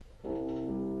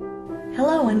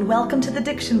Hello and welcome to the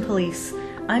Diction Police.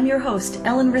 I'm your host,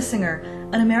 Ellen Rissinger,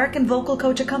 an American vocal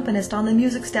coach accompanist on the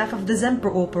music staff of the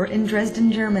Semperoper in Dresden,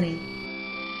 Germany.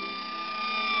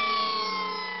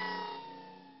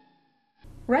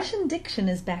 Russian Diction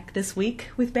is back this week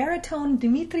with baritone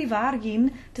Dmitry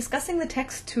Vargin discussing the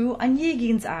text to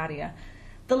Onegin's aria.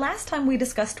 The last time we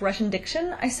discussed Russian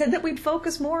diction, I said that we'd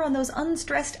focus more on those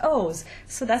unstressed O's,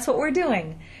 so that's what we're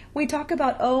doing. We talk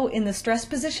about O in the stressed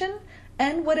position,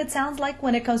 and what it sounds like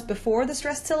when it comes before the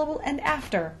stressed syllable and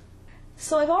after.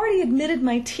 So I've already admitted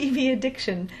my TV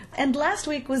addiction, and last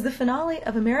week was the finale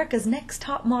of America's Next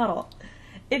Top Model.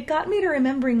 It got me to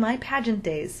remembering my pageant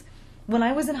days. When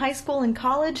I was in high school and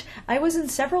college, I was in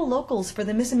several locals for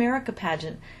the Miss America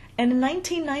pageant, and in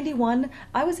 1991,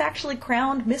 I was actually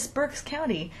crowned Miss Berks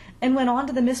County and went on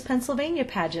to the Miss Pennsylvania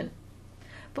pageant.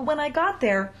 But when I got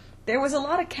there was a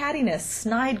lot of cattiness,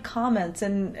 snide comments,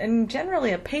 and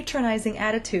generally a patronizing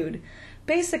attitude.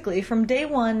 Basically, from day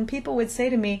one, people would say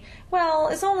to me, well,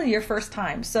 it's only your first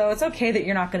time, so it's okay that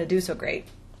you're not going to do so great.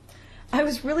 I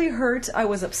was really hurt, I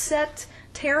was upset,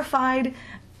 terrified,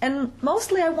 and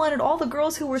mostly I wanted all the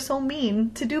girls who were so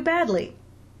mean to do badly.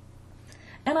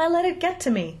 And I let it get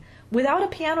to me. Without a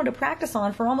piano to practice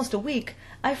on for almost a week,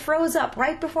 I froze up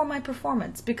right before my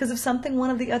performance because of something one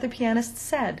of the other pianists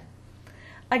said.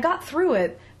 I got through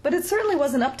it, but it certainly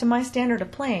wasn't up to my standard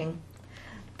of playing.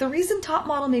 The reason Top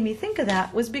Model made me think of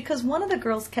that was because one of the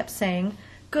girls kept saying,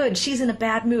 "Good, she's in a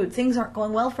bad mood, things aren't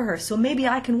going well for her, so maybe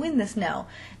I can win this now,"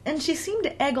 and she seemed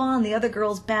to egg on the other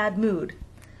girl's bad mood.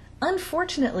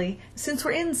 Unfortunately, since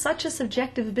we're in such a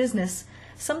subjective business,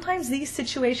 sometimes these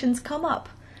situations come up.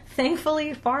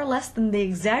 Thankfully, far less than the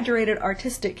exaggerated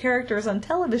artistic characters on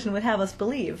television would have us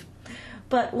believe.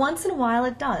 But once in a while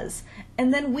it does,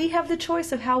 and then we have the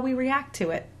choice of how we react to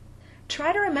it.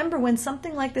 Try to remember when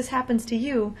something like this happens to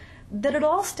you, that it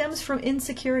all stems from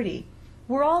insecurity.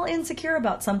 We're all insecure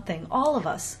about something, all of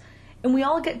us, and we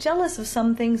all get jealous of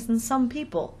some things and some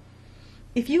people.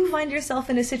 If you find yourself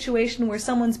in a situation where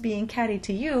someone's being catty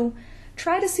to you,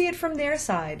 try to see it from their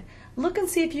side. Look and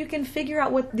see if you can figure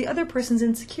out what the other person's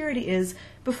insecurity is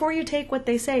before you take what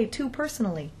they say too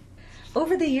personally.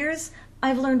 Over the years,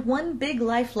 I've learned one big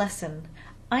life lesson.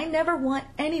 I never want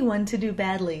anyone to do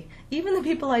badly, even the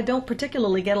people I don't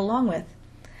particularly get along with.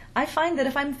 I find that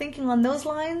if I'm thinking on those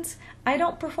lines, I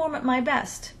don't perform at my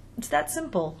best. It's that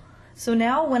simple. So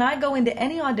now, when I go into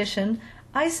any audition,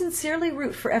 I sincerely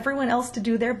root for everyone else to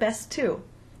do their best too.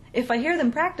 If I hear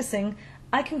them practicing,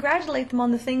 I congratulate them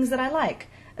on the things that I like,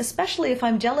 especially if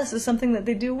I'm jealous of something that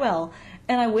they do well,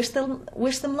 and I wish them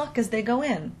luck as they go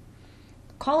in.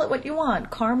 Call it what you want,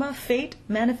 karma, fate,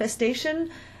 manifestation,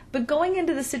 but going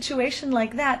into the situation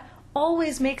like that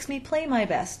always makes me play my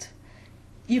best.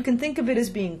 You can think of it as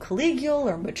being collegial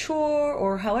or mature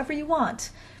or however you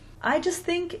want. I just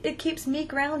think it keeps me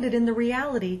grounded in the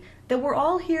reality that we're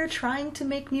all here trying to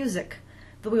make music,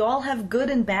 that we all have good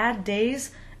and bad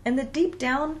days, and that deep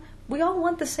down we all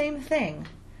want the same thing.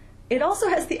 It also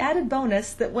has the added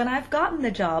bonus that when I've gotten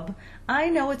the job, I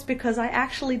know it's because I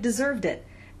actually deserved it,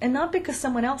 and not because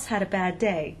someone else had a bad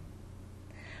day.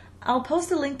 I'll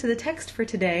post a link to the text for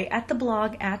today at the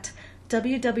blog at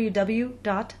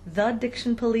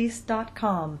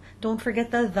www.thedictionpolice.com. Don't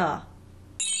forget the.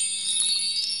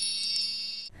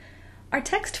 Our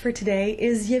text for today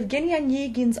is Yevgeny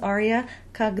Onegin's aria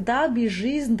 «Когда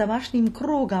бежишь жизнь домашним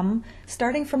кругом»,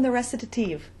 starting from the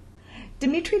recitative.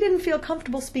 Dmitry didn't feel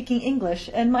comfortable speaking English,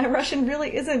 and my Russian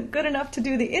really isn't good enough to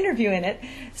do the interview in it,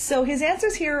 so his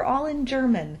answers here are all in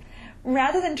German.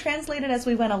 Rather than translate it as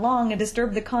we went along and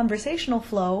disturb the conversational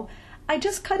flow, I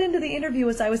just cut into the interview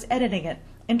as I was editing it,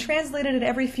 and translated it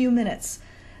every few minutes.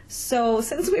 So,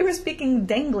 since we were speaking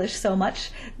Denglish so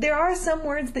much, there are some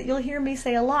words that you'll hear me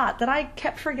say a lot that I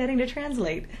kept forgetting to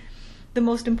translate. The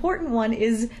most important one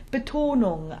is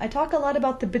Betonung. I talk a lot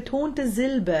about the betonte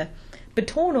Silbe.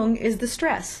 Betonung is the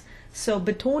stress, so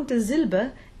betonte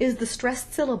Silbe is the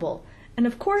stressed syllable. And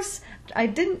of course, I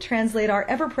didn't translate our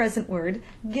ever-present word,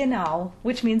 genau,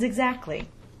 which means exactly.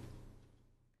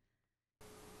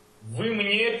 Вы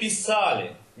мне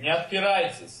писали, не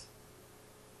отпирайтесь.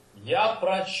 Я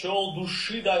прочел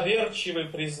души доверчивой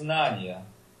признания,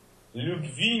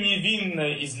 любви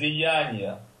невинное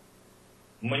излияние.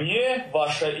 Мне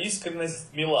ваша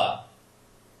искренность мила,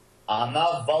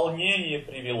 она в волнение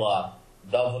привела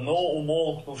давно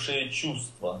умолкнувшее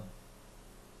чувство.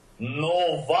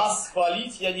 Но вас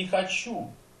хвалить я не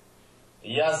хочу,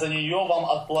 я за нее вам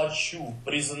отплачу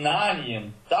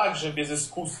признанием также без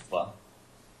искусства.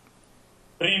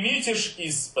 Примите ж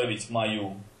исповедь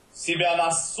мою, себя на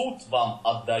суд вам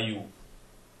отдаю.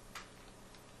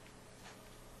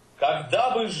 Когда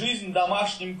бы жизнь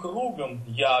домашним кругом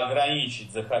я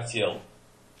ограничить захотел,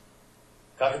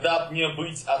 когда б мне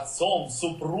быть отцом,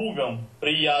 супругом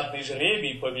приятный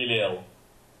жребий повелел,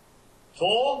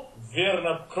 то,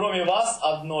 верно, кроме вас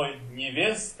одной,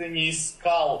 невесты не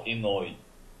искал иной.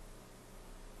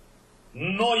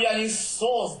 Но я не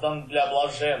создан для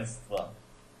блаженства,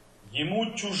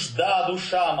 ему чужда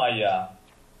душа моя.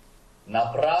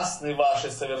 Напрасны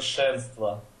ваши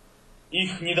совершенства,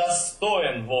 их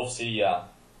недостоин вовсе я.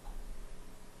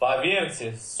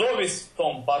 Поверьте, совесть в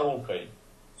том порукой,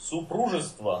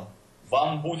 супружество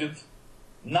нам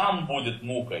будет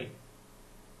мукой.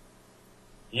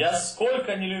 Я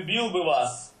сколько не любил бы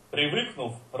вас,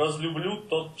 привыкнув, разлюблю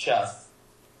тот час.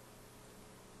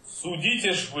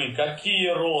 Судите ж вы, какие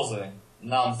розы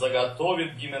нам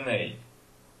заготовит Гименей,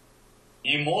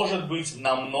 и, может быть,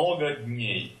 на много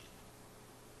дней.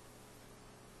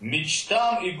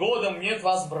 Мечтам и годам нет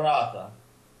возврата,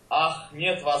 ах,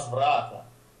 нет возврата,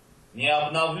 не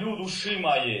обновлю души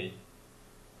моей.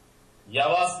 Я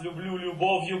вас люблю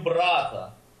любовью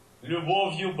брата, или,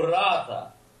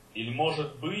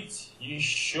 может быть,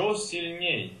 еще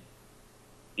сильней,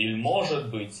 или, может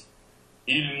быть,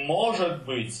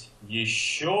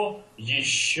 еще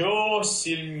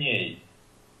сильней.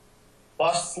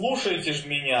 Послушайте ж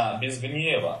меня без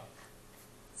гнева,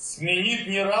 сменит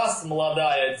не раз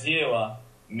молодая дева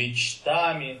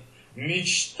мечтами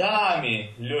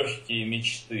легкие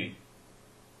мечты.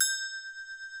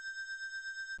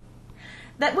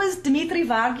 That was Dmitri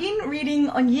Vargin reading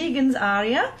Onyegin's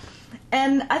aria.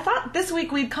 And I thought this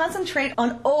week we'd concentrate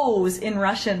on O's in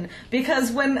Russian,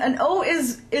 because when an O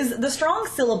is the strong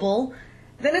syllable,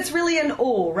 then it's really an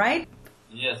O, right?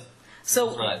 Yes, so,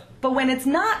 that's right. But when it's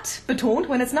not betont,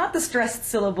 when it's not the stressed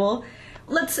syllable,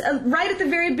 let's right at the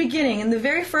very beginning, in the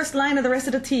very first line of the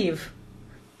recitative.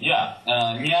 Ja,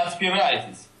 не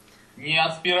отпирайтесь.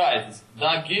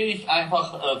 Da gehe ich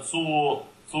einfach zu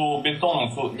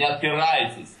betonen, не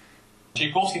отпирайтесь.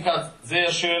 Tchaikovsky hat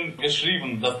sehr schön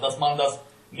geschrieben, dass man das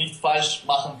nicht falsch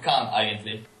machen kann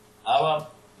eigentlich. Aber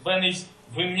wenn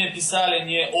вы мне писали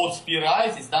не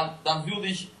отпирайтесь, dann würde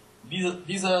ich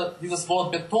dieses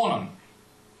Wort betonen.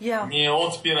 Ja. Не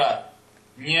отпирайтесь.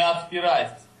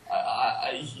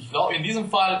 Ich glaube in diesem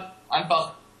Fall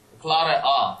einfach klare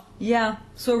A. Yeah,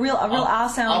 so a real A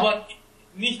sound. Aber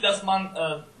nicht, dass man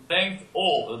denkt,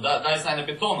 oh, da ist eine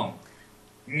Betonung.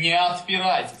 Не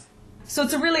отпирайтесь. So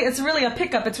it's really a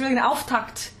pickup. It's really an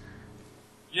Auftakt.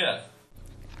 Yes.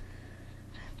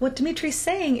 What Dmitri's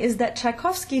saying is that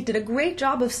Tchaikovsky did a great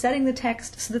job of setting the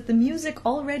text so that the music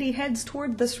already heads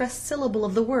toward the stressed syllable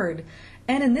of the word.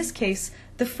 And in this case,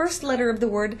 the first letter of the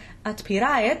word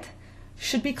отпирает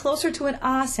should be closer to an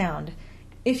A sound.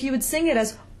 If you would sing it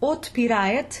as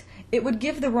отпирает, it would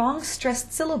give the wrong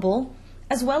stressed syllable,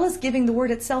 as well as giving the word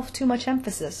itself too much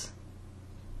emphasis.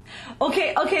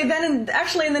 Okay, then in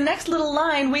the next little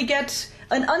line we get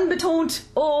an unbetont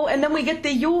O, and then we get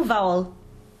the yo vowel.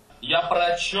 Я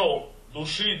прочел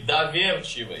души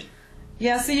доверчивой.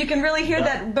 Yeah, so you can really hear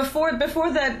that before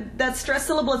that stress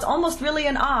syllable, it's almost really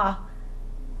an A.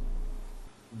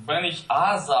 Wenn ich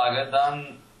A sage,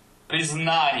 dann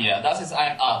Признание. Das ist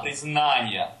ein A,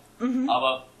 Признание.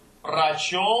 Aber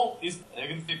прочел ist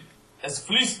irgendwie, es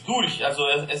fließt durch. Also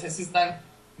es ist ein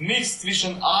Mix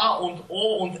zwischen A und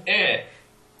O und E.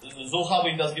 So habe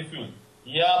ich das Gefühl.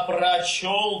 Я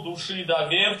прочел души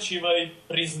доверчивой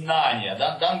признание.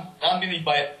 Dann bin ich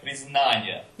bei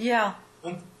Признание. Ja.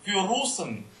 Und für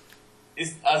Russen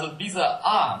ist also dieser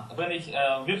A, wenn ich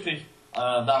wirklich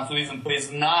dann zu diesem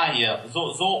Признание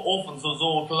so offen,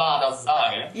 so klar das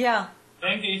sage,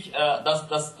 denke ich,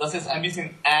 dass es ein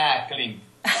bisschen klingt.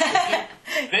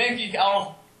 Denke ich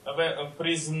auch,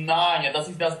 Признание, dass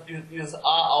ich dieses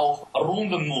A auch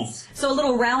runden muss. So a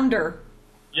little rounder.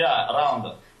 Ja,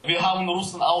 rounder. Wir haben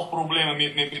Russen auch Probleme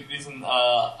mit diesem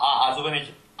A. Also wenn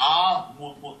ich A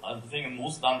singen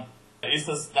muss, dann ist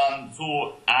es dann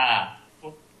zu A.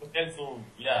 So,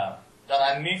 ja, dann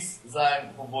ein Mix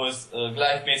sein, wo es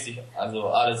gleichmäßig, also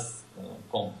alles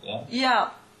kommt. Ja?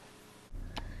 Yeah.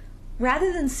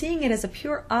 Rather than seeing it as a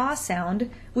pure A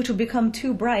sound, which would become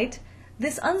too bright,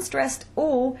 this unstressed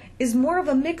O is more of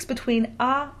a mix between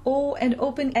A, O, and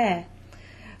open E.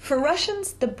 For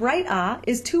Russians, the bright A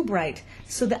is too bright,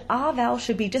 so the A vowel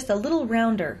should be just a little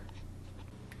rounder.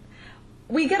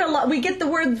 We get the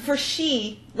word for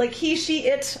she, like he, she,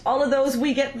 it, all of those,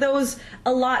 we get those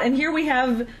a lot. And here we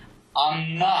have...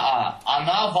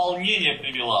 Она волнение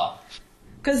привела.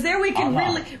 Because there we can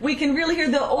really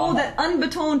hear the O, that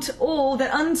unbetont O,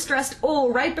 that unstressed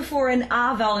O, right before an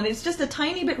A vowel, and it's just a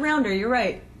tiny bit rounder, you're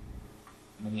right.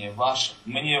 Мне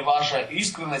ваша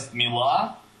искренность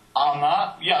мила.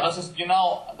 Она, ja, das ist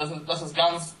genau, das ist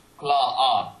ganz klar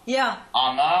A. Yeah.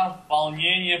 Она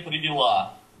волнение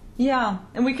привела. Yeah,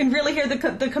 and we can really hear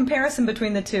the comparison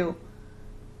between the two.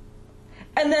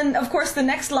 And then, of course, the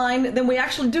next line, then we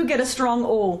actually do get a strong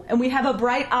O, and we have a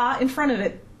bright A in front of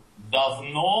it.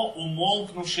 Давно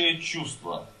умолкнувшее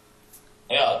чувство.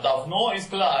 Ja, давно ist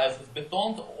klar, es ist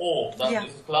betont O, das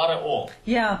ist klare O.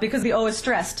 Yeah, because the O is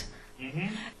stressed.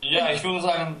 Ja, ich würde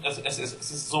sagen, es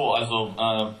ist so, also,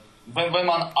 wenn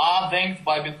man A denkt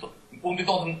bei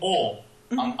unbetonten O,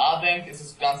 an A denkt, ist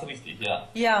es ganz richtig, ja.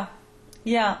 Yeah,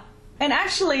 yeah. And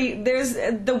actually, there's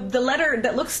the letter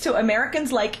that looks to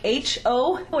Americans like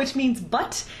H-O, which means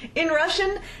but in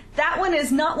Russian. That one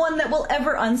is not one that will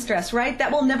ever unstress, right?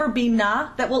 That will never be na,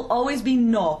 that will always be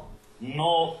no.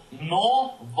 Но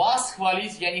вас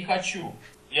хвалить я не хочу.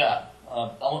 Ja,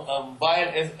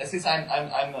 weil es ist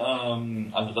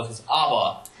also das ist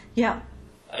aber. Yeah.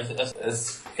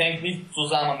 Es hängt nicht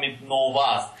zusammen mit no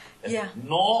was.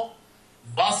 No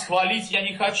was хвалить я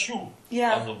не хочу.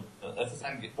 Yeah. Also es ist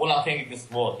ein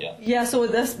unabhängiges Wort, ja. Yeah, so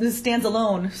this stands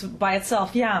alone by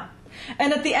itself, yeah.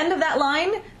 And at the end of that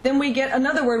line, then we get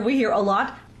another word we hear a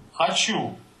lot.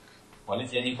 Хочу.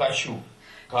 Хвалить я не хочу.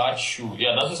 Хочу.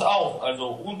 Ja, das ist auch,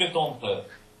 also unbetonte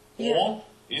O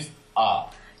ist A.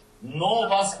 Но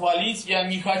was хвалить я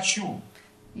не хочу.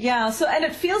 Yeah, so, and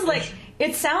it feels like,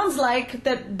 it sounds like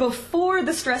that before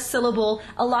the stressed syllable,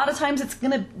 a lot of times it's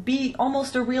going to be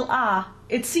almost a real A.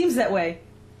 It seems that way.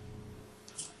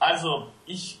 Also,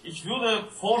 ich würde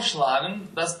vorschlagen,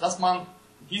 dass man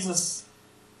dieses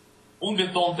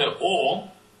unbetonte O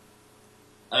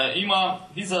immer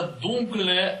dieser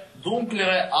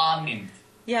dunklere A nimmt.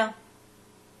 Yeah.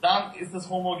 Dann ist es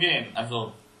homogen.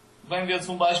 Also, wenn wir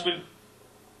zum Beispiel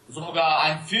sogar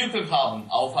ein Viertel haben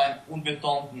auf einen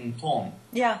unbetonten Ton,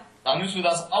 Yeah. dann müssen wir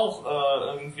das auch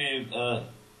irgendwie,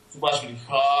 zum Beispiel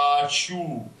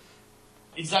хочу.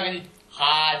 Ich sage nicht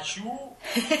хочу,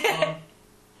 sondern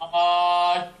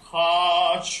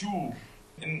хочу.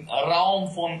 Im Raum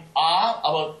von A,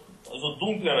 aber so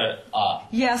dunklere A.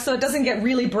 Yeah, so it doesn't get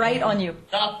really bright on you.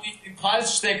 Darf nicht im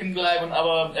Hals stecken bleiben,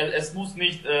 aber es muss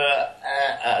nicht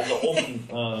also offen,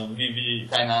 wie,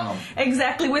 keine Ahnung.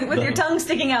 Exactly, with your tongue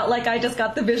sticking out like I just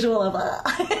got the visual of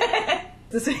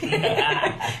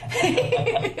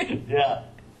Ja,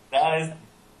 da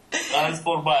ist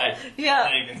vorbei. Yeah.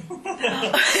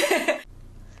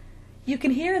 You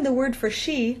can hear in the word for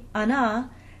she,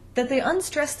 ana, that the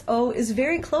unstressed O is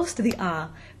very close to the A,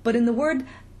 but in the word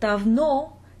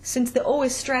davno, since the O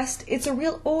is stressed, it's a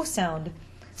real O sound.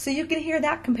 So you can hear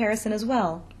that comparison as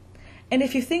well. And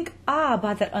if you think A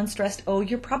by that unstressed O,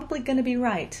 you're probably going to be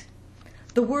right.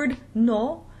 The word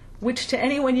no, which to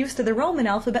anyone used to the Roman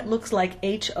alphabet looks like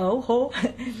H-O, ho,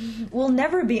 will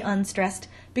never be unstressed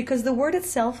because the word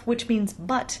itself, which means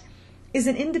but, is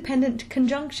an independent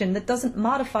conjunction that doesn't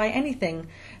modify anything,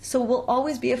 so will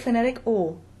always be a phonetic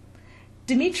O.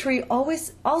 Dmitri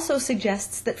also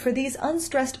suggests that for these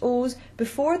unstressed O's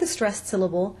before the stressed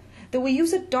syllable, that we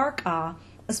use a dark A,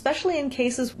 especially in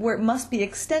cases where it must be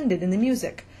extended in the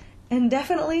music, and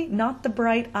definitely not the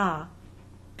bright A.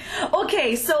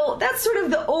 Okay, so that's sort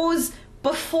of the O's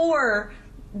before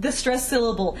the stressed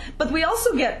syllable, but we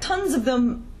also get tons of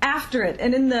them after it,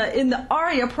 and in the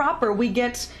aria proper, we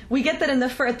get that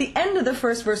at the end of the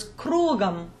first verse,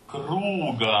 kruгом.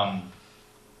 Kruгом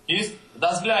ist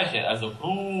das Gleiche, also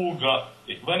kruga.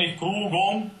 Wenn ich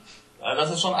kruгом,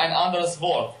 das ist schon ein anderes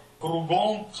Wort.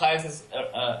 Kruгом heißt es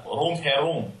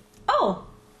rundherum. Oh.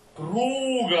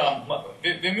 Kruгом.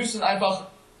 Wir müssen einfach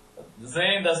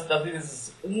sehen, dass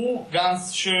dieses U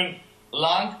ganz schön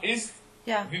lang ist.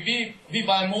 Ja. Wie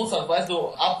bei Mozart, weißt du,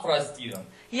 abphrasieren.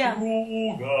 Ja.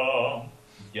 Kruga.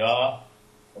 Ja.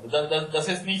 Das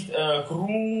ist nicht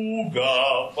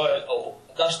Kruga, weil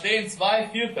da stehen 2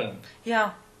 Vierteln.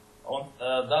 Ja. Und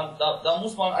da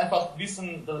muss man einfach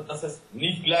wissen, dass es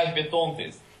nicht gleich betont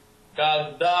ist.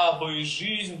 Когда бы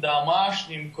жизнь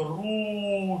домашним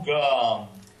кругом.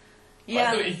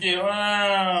 Yeah. Weißt du, ich gehe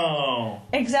wow.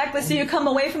 Exactly, so you come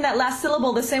away from that last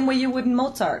syllable the same way you would in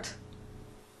Mozart.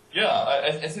 Ja,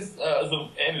 es ist so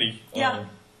ähnlich. Ja.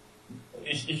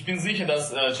 Ich bin sicher,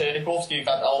 dass Tchaikovsky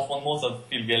hat auch von Mozart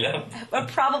viel gelernt.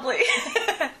 Probably.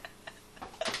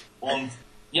 Und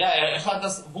ja, er hat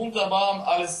das wunderbar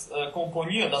alles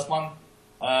komponiert, dass man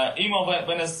immer,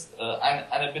 wenn es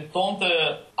eine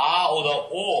betonte A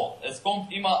oder O, es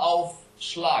kommt immer auf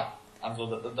Schlag. Also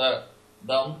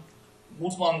da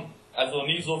muss man also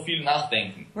nicht so viel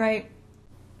nachdenken. Right.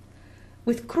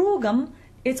 With krugam,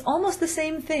 it's almost the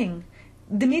same thing.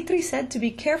 Dmitri said to be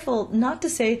careful not to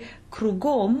say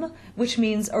krugom, which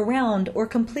means around or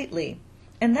completely.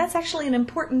 And that's actually an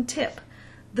important tip.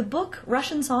 The book,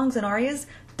 Russian Songs and Arias,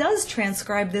 does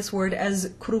transcribe this word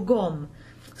as krugom.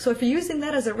 So if you're using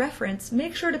that as a reference,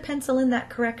 make sure to pencil in that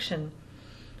correction.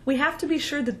 We have to be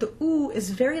sure that the U is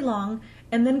very long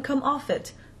and then come off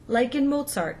it, like in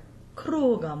Mozart,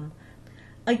 krugom.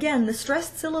 Again, the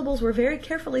stressed syllables were very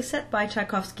carefully set by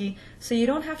Tchaikovsky, so you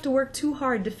don't have to work too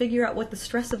hard to figure out what the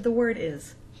stress of the word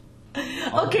is.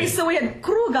 Okay, so we had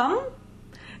krugom,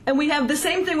 and we have the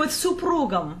same thing with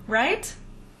suprugom, right?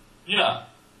 Ja,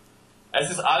 es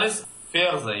ist alles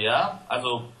Verse, ja?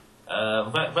 Also,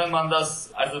 wenn man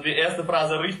das, also die erste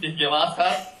Phrase richtig gemacht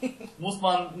hat, muss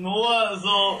man nur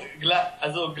so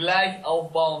gleich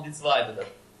aufbauen die zweite.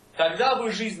 Когда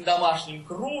бы жизнь домашним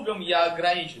кругом, я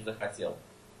ограничить захотел.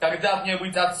 Когда мне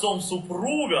быть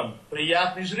отцом-супругом,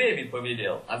 приятный жребий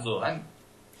повелел. Also, ein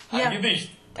Gedicht.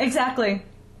 Exactly.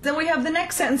 Then we have the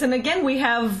next sentence, and again we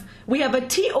have a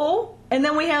T-O, and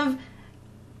then we have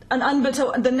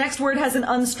the next word has an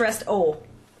unstressed O.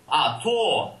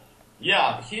 To.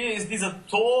 Ja, hier ist dieser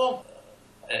To,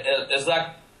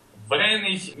 sagt, wenn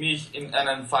ich mich in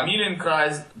einem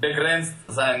Familienkreis begrenzt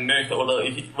sein möchte, oder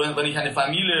wenn ich eine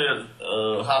Familie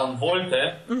haben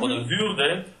wollte, oder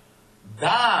würde,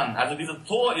 dann, also dieser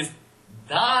To ist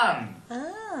dann,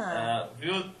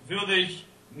 würde ich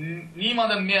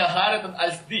niemanden mehr heiraten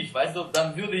als dich, weißt du?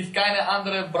 Dann würde ich keine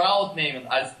andere Braut nehmen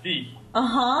als dich.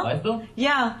 Weißt du?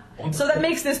 Yeah. So that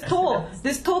makes this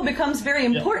to becomes very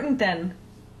important then.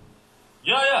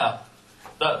 Ja.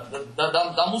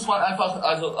 Da muss man einfach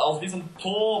also auf diesen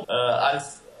to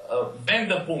als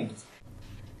Wendepunkt.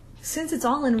 Since it's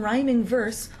all in rhyming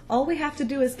verse, all we have to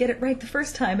do is get it right the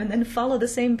first time and then follow the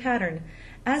same pattern.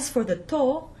 As for the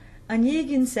to,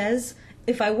 Onyegin says,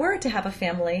 if I were to have a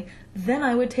family, then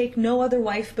I would take no other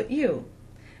wife but you.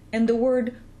 And the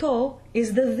word to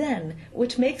is the then,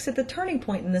 which makes it the turning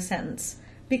point in the sentence.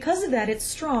 Because of that, it's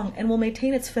strong and will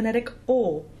maintain its phonetic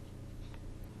o.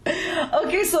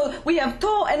 Okay, so we have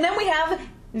to, and then we have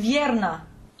vierna.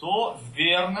 To,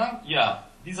 vierna, ja.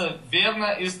 Diese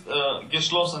vierna ist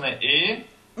geschlossene e.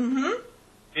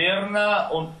 Vierna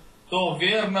und to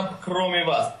vierna кроме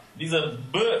вас. Diese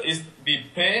b ist wie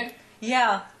p.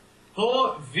 Yeah.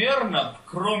 То верно,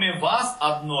 кроме вас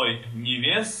одной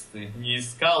невесты не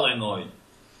искал иной.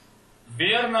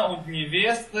 Верно und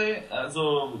невесты,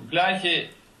 also gleiche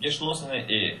geschlossene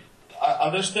E.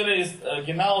 An der Stelle ist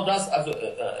genau das, also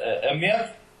er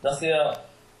merkt, dass er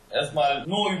erstmal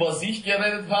nur über sich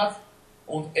geredet hat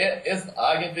und er ist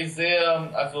eigentlich sehr,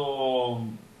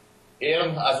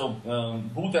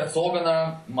 gut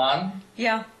erzogener Mann.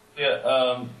 Ja.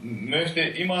 Der möchte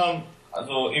immer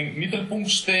im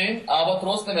Mittelpunkt stehen, aber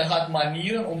trotzdem er hat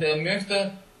Manieren und er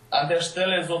möchte an der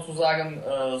Stelle sozusagen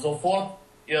sofort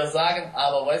ihr sagen,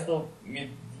 aber weißt du, mit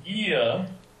dir,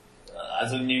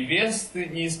 also невесты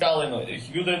не искал иной.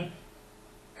 Ich würde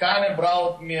keine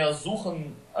Braut mehr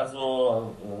suchen,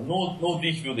 also nur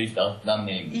dich würde ich dann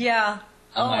nehmen. Ja.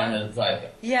 An meiner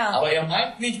Seite. Ja. Aber er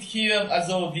meint nicht hier,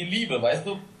 also die Liebe, weißt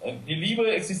du, die Liebe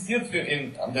existiert für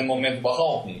ihn an dem Moment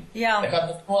überhaupt nicht. Ja. Er hat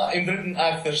das nur im dritten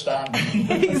Akt verstanden.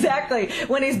 Exactly.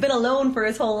 When he's been alone for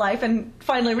his whole life and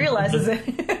finally realizes it.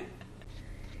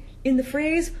 In the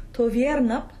phrase to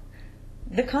viernap,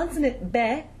 the consonant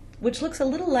be, which looks a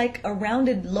little like a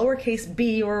rounded lowercase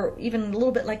b or even a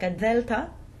little bit like a delta,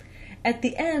 at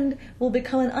the end will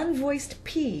become an unvoiced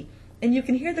p. And you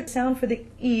can hear the sound for the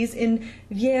E's in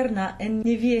vierna and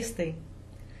nevesty.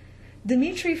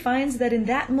 Dmitri finds that in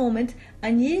that moment,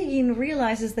 Onyegin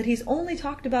realizes that he's only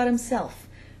talked about himself,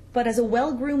 but as a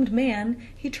well-groomed man,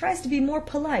 he tries to be more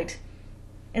polite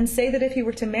and say that if he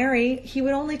were to marry, he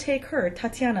would only take her,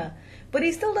 Tatiana, but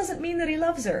he still doesn't mean that he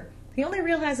loves her. He only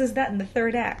realizes that in the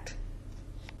third act.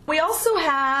 We also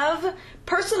have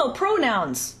personal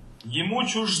pronouns. Ему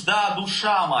чужда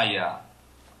душа моя.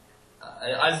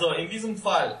 Also in diesem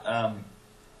Fall,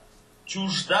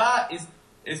 чужда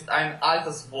ist ein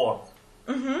altes Wort.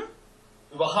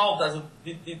 Überhaupt, also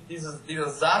dieser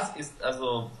Satz ist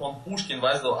also von Pushkin,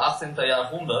 weißt du, 18.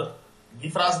 Jahrhundert. Die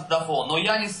Phrase davor, но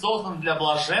я не создан для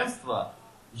блаженства,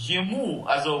 ему,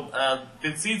 also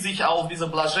bezieht sich auf diese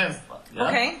Blаженство. Ja?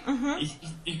 Okay.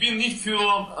 Ich bin nicht für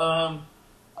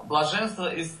Blаженство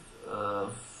ist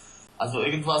also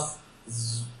irgendwas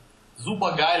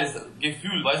super geiles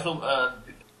Gefühl, weißt du,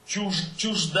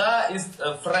 чужда ist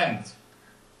fremd.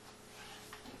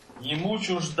 Ему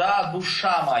чужда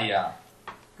душа моя.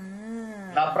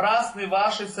 Напрасны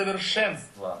ваши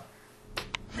совершенства.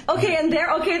 Okay, and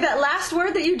that last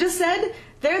word that you just said,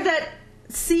 there that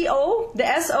CO, the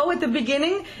SO at the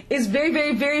beginning, is very,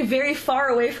 very, very, very far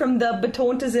away from the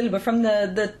betonte Silbe, from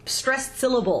the stressed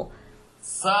syllable.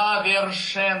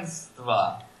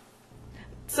 Совершенство.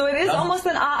 So it is almost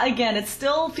an A again. It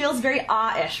still feels very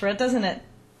A-ish, right, doesn't it?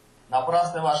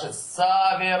 Напрасно ваше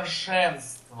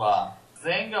Совершенство.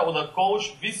 Sänger oder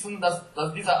Coach wissen, dass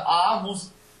dieser A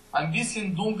muss ein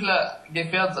bisschen dunkler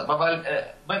gefärbt sein, weil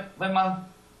wenn man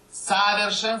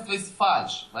Совершенство ist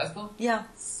falsch, weißt du? Ja.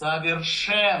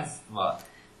 Совершенство.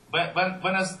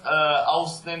 Wenn es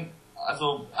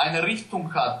also eine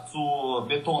Richtung hat zur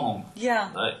Betonung,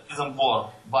 diesem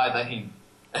Wort weiterhin.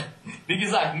 Wie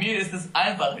gesagt, mir ist es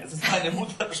einfach, es ist meine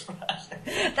Muttersprache.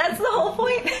 That's the whole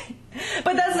point.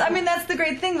 But that's the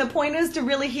great thing. The point is to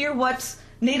really hear what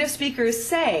native speakers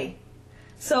say.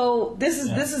 So this is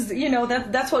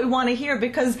that's what we want to hear,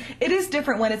 because it is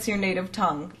different when it's your native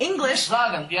tongue. English.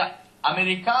 Sagen wir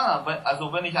Amerikaner,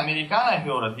 also wenn ich Amerikaner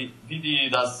höre, wie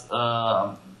die das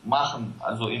machen,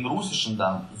 also im Russischen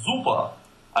dann, super.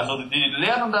 Also die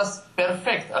lernen das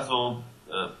perfekt. Also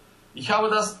ich habe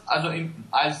das also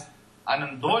als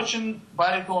einen deutschen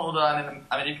Bariton oder einen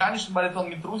amerikanischen Bariton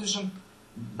mit russischen,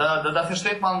 da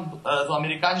versteht man so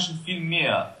amerikanischen viel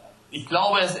mehr. Ich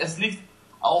glaube, es liegt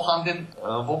auch an den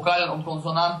Vokalen und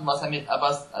Konsonanten, was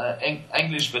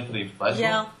Englisch betrifft, weißt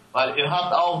du? Weil ihr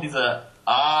habt auch diese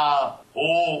A,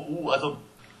 O, U, also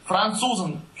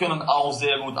Franzosen können auch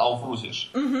sehr gut auf Russisch.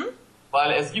 Mhm.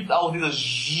 Weil es gibt auch diese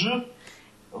J,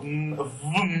 W,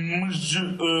 M,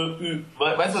 J, Ü.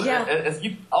 Weißt du, es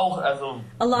gibt auch, also...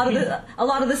 A lot of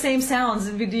the same sounds,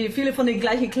 viele von den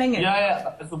gleichen Klängen.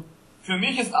 Ja, also für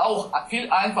mich ist auch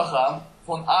viel einfacher,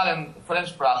 von allen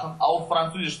Fremdsprachen auf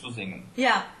Französisch zu singen.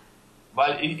 Ja.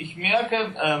 Weil ich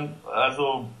merke,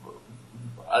 also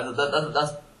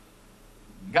das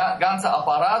ganze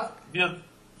Apparat wird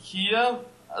hier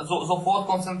sofort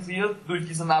konzentriert durch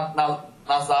diese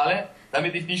Nasale,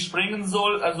 damit ich nicht springen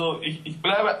soll. Also ich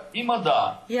bleibe immer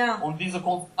da. Ja. Und diese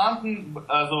Konsonanten,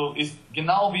 also ist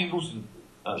genau wie in Russisch.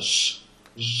 Sch,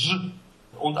 J.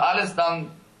 Und alles dann,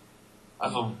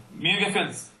 also mir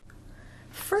gefällt's.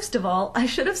 First of all, I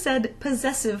should have said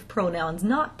possessive pronouns,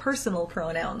 not personal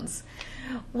pronouns.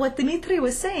 What Dmitri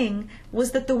was saying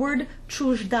was that the word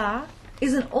chuzhda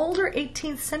is an older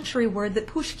 18th century word that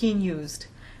Pushkin used,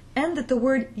 and that the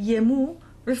word yemu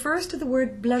refers to the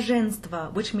word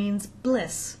blazhenstva, which means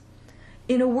bliss.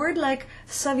 In a word like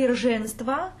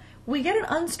saverzhenstva, we get an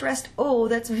unstressed O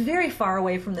that's very far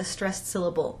away from the stressed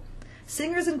syllable.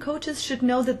 Singers and coaches should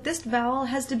know that this vowel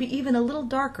has to be even a little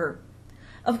darker.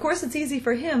 Of course, it's easy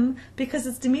for him because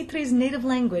it's Dmitri's native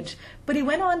language, but he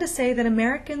went on to say that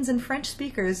Americans and French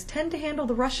speakers tend to handle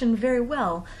the Russian very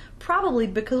well, probably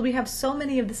because we have so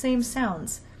many of the same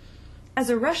sounds.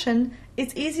 As a Russian,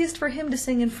 it's easiest for him to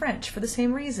sing in French for the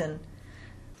same reason.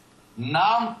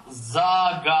 Нам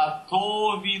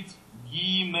заготовит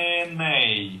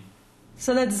гименей.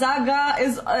 So that zaga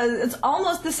is it's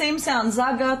almost the same sound,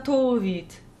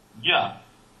 zagotovit. Yeah.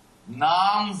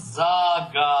 Нам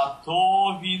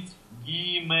заготовит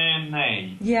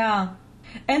гименей. Yeah.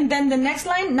 And then the next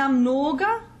line,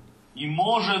 намного. И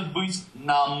может быть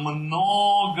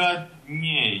намного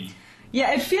дней.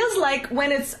 Yeah, it feels like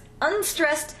when it's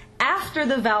unstressed after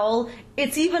the vowel,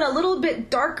 it's even a little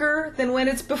bit darker than when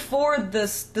it's before the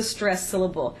stressed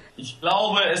syllable. Ich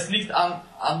glaube, es liegt an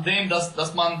dem,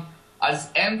 dass man als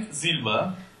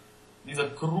Endsilbe, dieser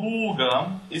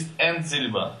Kruger ist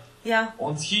Endsilbe. Ja.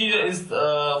 Und hier ist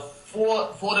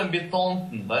vor dem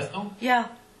Betonten, weißt du? Ja.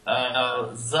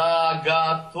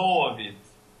 Заготовит.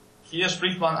 Hier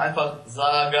spricht man einfach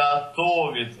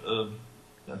заготовит.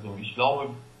 Also ich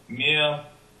glaube mehr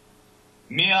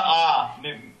A.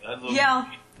 Also yeah.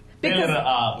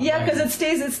 Because it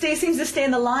seems to stay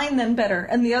in the line then better,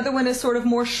 and the other one is sort of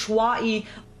more schwa-y.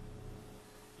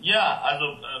 Ja,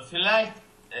 also vielleicht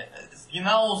ist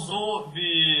genau so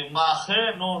wie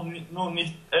mache, nur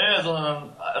nicht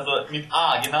sondern also mit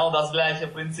A, genau das gleiche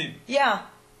Prinzip. Ja.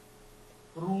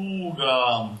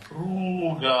 Krugam.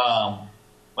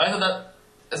 Weißt du,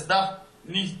 es darf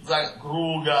nicht sagen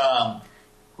Krugam.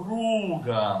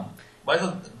 Weißt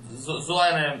du, so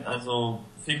eine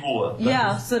Figur.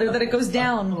 Yeah, so that it goes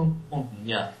down.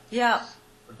 Ja. Ja.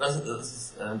 Das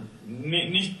ist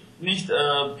nicht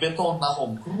betont nach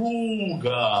oben.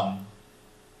 Krugam.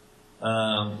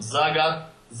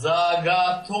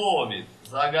 Заготовит.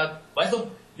 Weißt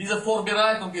du, diese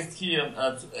Vorbereitung ist hier.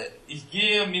 Ich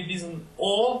gehe mit diesem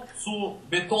O zur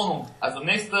Betonung. Also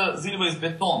nächste Silbe ist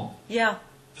Beton. Ja.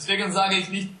 Deswegen sage ich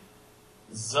nicht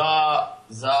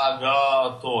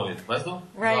заготовит. Weißt du?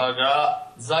 Right.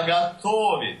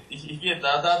 Заготовит. Ich ich geht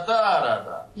da da da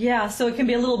da. Yeah, so it can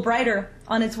be a little brighter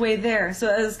on its way there. So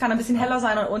es kann ein bisschen heller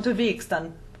sein unterwegs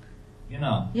dann.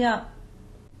 Genau. Yeah.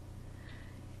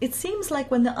 It seems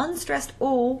like when the unstressed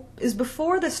O is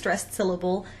before the stressed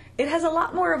syllable, it has a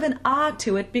lot more of an ah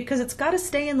to it because it's got to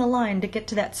stay in the line to get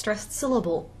to that stressed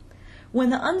syllable. When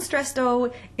the unstressed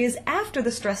O is after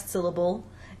the stressed syllable,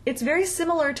 it's very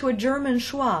similar to a German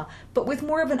schwa, but with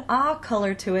more of an ah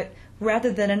color to it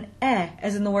rather than an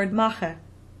as in the word mache.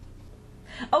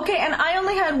 Okay, and I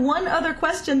only had one other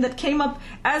question that came up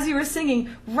as you were singing.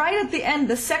 Right at the end,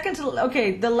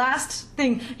 the last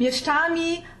thing.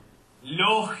 Mieszkami.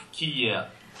 Легкие.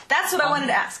 That's what I wanted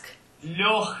to ask.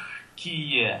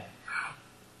 Легкие.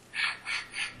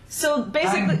 So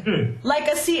basically, like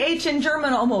a CH in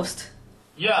German almost.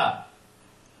 Ja.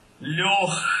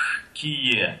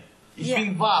 Легкие. Ich Ja.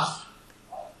 bin wach.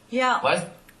 Yeah. Weißt?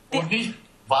 Und nicht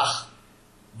wach.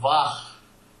 Wach.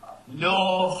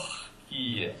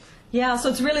 Lechkie. Yeah, so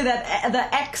it's really that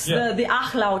the X, Yeah. the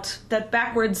Achlaut, that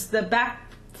backwards, the back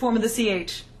form of the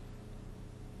CH.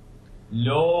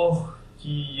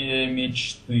 Легкие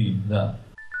мечты, да.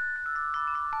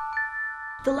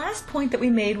 The last point that we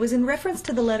made was in reference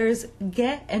to the letters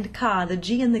G and K, the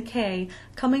G and the K,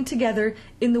 coming together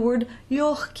in the word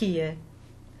Lechkie.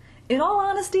 In all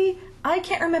honesty, I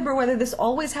can't remember whether this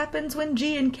always happens when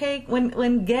G and K,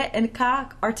 when G and K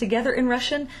are together in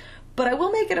Russian, but I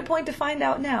will make it a point to find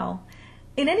out now.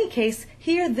 In any case,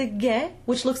 here the G,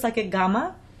 which looks like a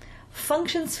gamma,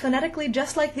 functions phonetically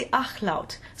just like the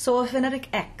Achlaut, so a phonetic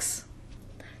X.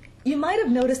 You might have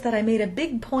noticed that I made a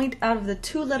big point out of the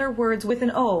two-letter words with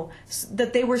an O,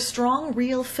 that they were strong,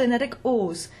 real phonetic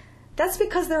O's. That's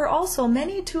because there are also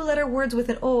many two-letter words with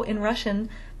an O in Russian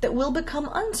that will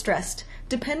become unstressed,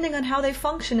 depending on how they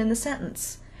function in the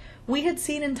sentence. We had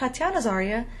seen in Tatiana's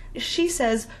aria, she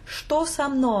says, что со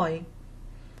мной,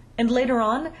 and later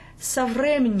on, со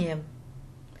временем.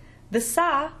 The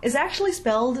sa is actually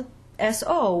spelled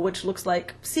S-O, which looks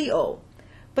like C-O,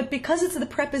 but because it's the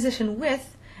preposition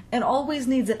with, and always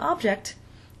needs an object,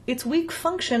 its weak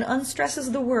function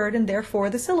unstresses the word and therefore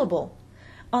the syllable.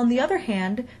 On the other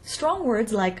hand, strong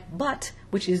words like but,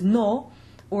 which is no,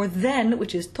 or then,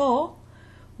 which is to,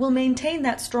 will maintain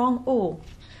that strong o.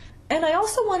 And I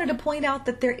also wanted to point out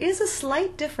that there is a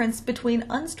slight difference between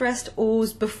unstressed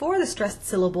o's before the stressed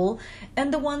syllable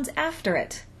and the ones after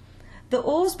it. The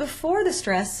o's before the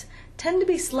stress tend to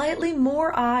be slightly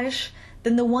more aish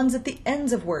than the ones at the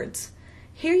ends of words.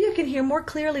 Here you can hear more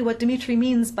clearly what Dimitri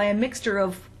means by a mixture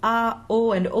of a,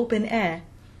 o, and open e.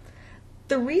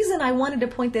 The reason I wanted to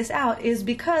point this out is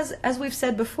because, as we've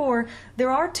said before,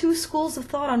 there are two schools of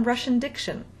thought on Russian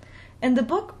diction. And the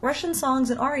book, Russian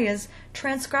Songs and Arias,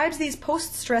 transcribes these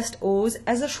post-stressed O's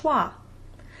as a schwa.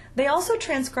 They also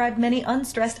transcribe many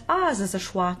unstressed A's as a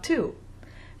schwa, too.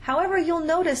 However, you'll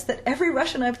notice that every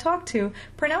Russian I've talked to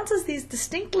pronounces these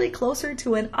distinctly closer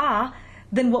to an A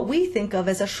than what we think of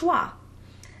as a schwa.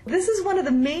 This is one of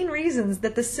the main reasons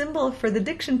that the symbol for the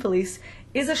diction police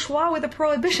is a schwa with a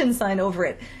prohibition sign over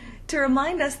it, to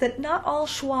remind us that not all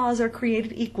schwas are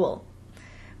created equal.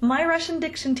 My Russian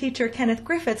diction teacher, Kenneth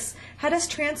Griffiths, had us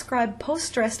transcribe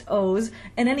post-stressed O's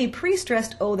and any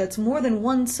pre-stressed O that's more than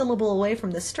one syllable away from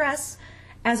the stress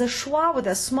as a schwa with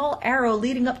a small arrow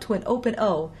leading up to an open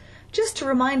O, just to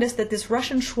remind us that this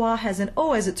Russian schwa has an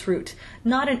O as its root,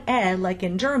 not an e like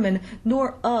in German,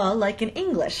 nor a like in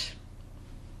English.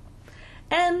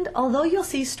 And although you'll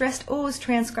see stressed O's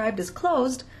transcribed as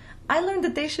closed, I learned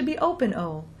that they should be open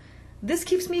O. This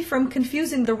keeps me from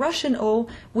confusing the Russian O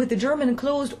with the German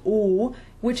closed O,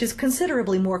 which is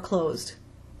considerably more closed.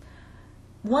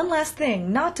 One last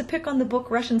thing, not to pick on the book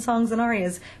Russian Songs and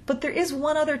Arias, but there is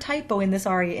one other typo in this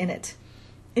aria in it.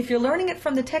 If you're learning it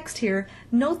from the text here,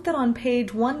 note that on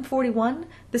page 141,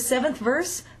 the 7th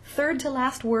verse, third to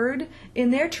last word,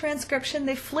 in their transcription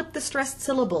they flip the stressed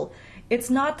syllable. It's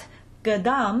not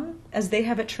gadam, as they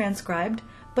have it transcribed,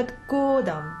 but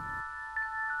godam.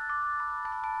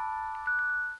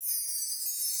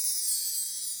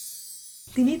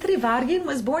 Dimitri Vargin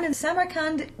was born in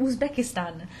Samarkand,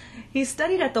 Uzbekistan. He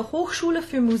studied at the Hochschule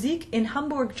für Musik in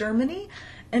Hamburg, Germany,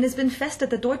 and has been fest at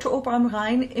the Deutsche Oper am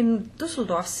Rhein in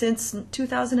Düsseldorf since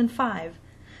 2005.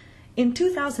 In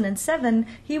 2007,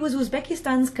 he was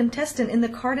Uzbekistan's contestant in the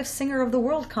Cardiff Singer of the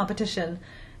World competition,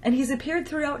 and he's appeared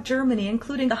throughout Germany,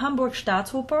 including the Hamburg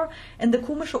Staatsoper and the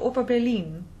Komische Oper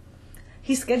Berlin.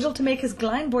 He's scheduled to make his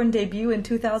Glyndebourne debut in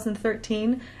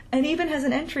 2013, and even has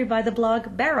an entry by the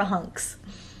blog Barahunks.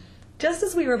 Just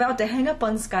as we were about to hang up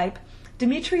on Skype,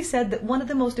 Dimitri said that one of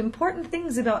the most important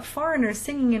things about foreigners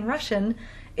singing in Russian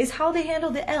is how they handle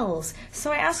the L's,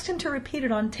 so I asked him to repeat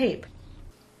it on tape.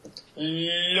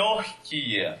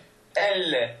 легкие.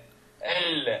 L.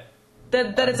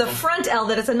 That it's a front L,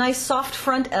 that it's a nice soft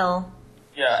front L.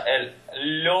 Ja,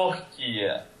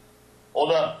 легкие.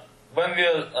 Oder wenn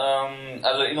wir,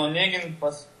 also in Onegin,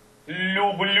 was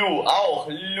люблю, auch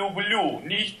люблю,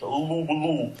 nicht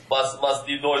люблю, was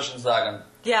die Deutschen sagen.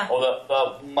 Ja.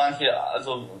 Oder manche,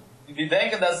 also die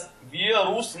denken, dass wir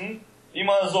Russen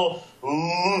immer so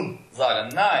sagen.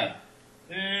 Nein,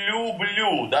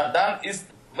 люблю. Dann ist,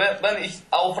 wenn ich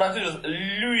auf Französisch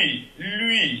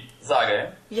lui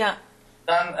sage, Ja.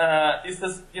 dann ist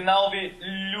es genau wie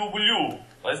люблю.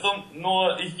 Weißt du,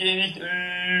 nur ich gehe nicht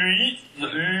lui,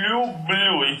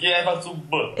 люблю, ich gehe einfach zu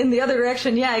B. In the other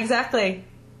direction, yeah, exactly.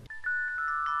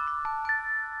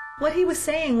 What he was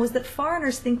saying was that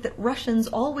foreigners think that Russians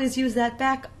always use that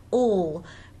back ol,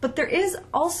 but there is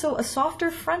also a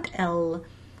softer front L.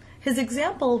 His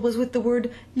example was with the word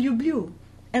люблю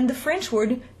and the French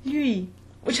word lui,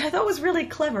 which I thought was really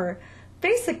clever.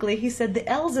 Basically, he said the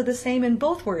L's are the same in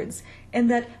both words, and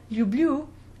that люблю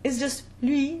is just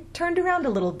lui turned around a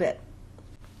little bit.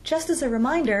 Just as a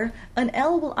reminder, an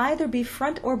L will either be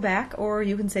front or back, or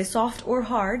you can say soft or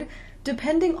hard,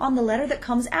 depending on the letter that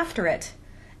comes after it.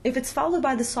 If it's followed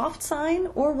by the soft sign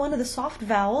or one of the soft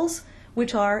vowels,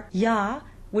 which are ya,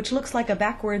 which looks like a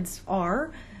backwards R,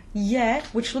 ye,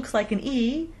 which looks like an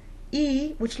E,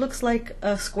 which looks like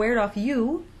a squared off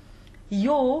U,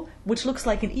 yo, which looks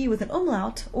like an E with an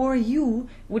umlaut, or U,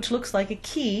 which looks like a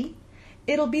key,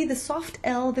 it'll be the soft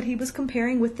L that he was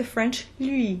comparing with the French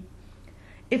lui.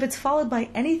 If it's followed by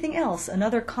anything else,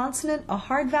 another consonant, a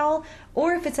hard vowel,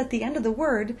 or if it's at the end of the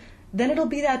word, then it'll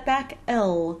be that back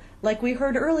L, like we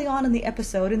heard early on in the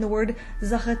episode in the word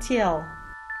zachatiel.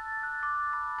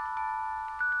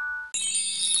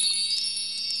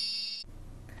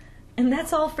 And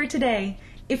that's all for today.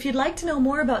 If you'd like to know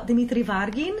more about Dimitri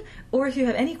Vargin, or if you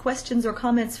have any questions or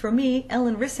comments for me,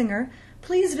 Ellen Rissinger,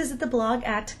 please visit the blog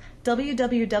at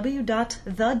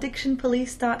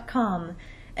www.thedictionpolice.com.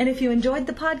 And if you enjoyed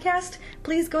the podcast,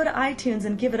 please go to iTunes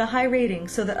and give it a high rating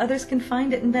so that others can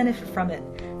find it and benefit from it.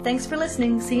 Thanks for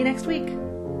listening. See you next week.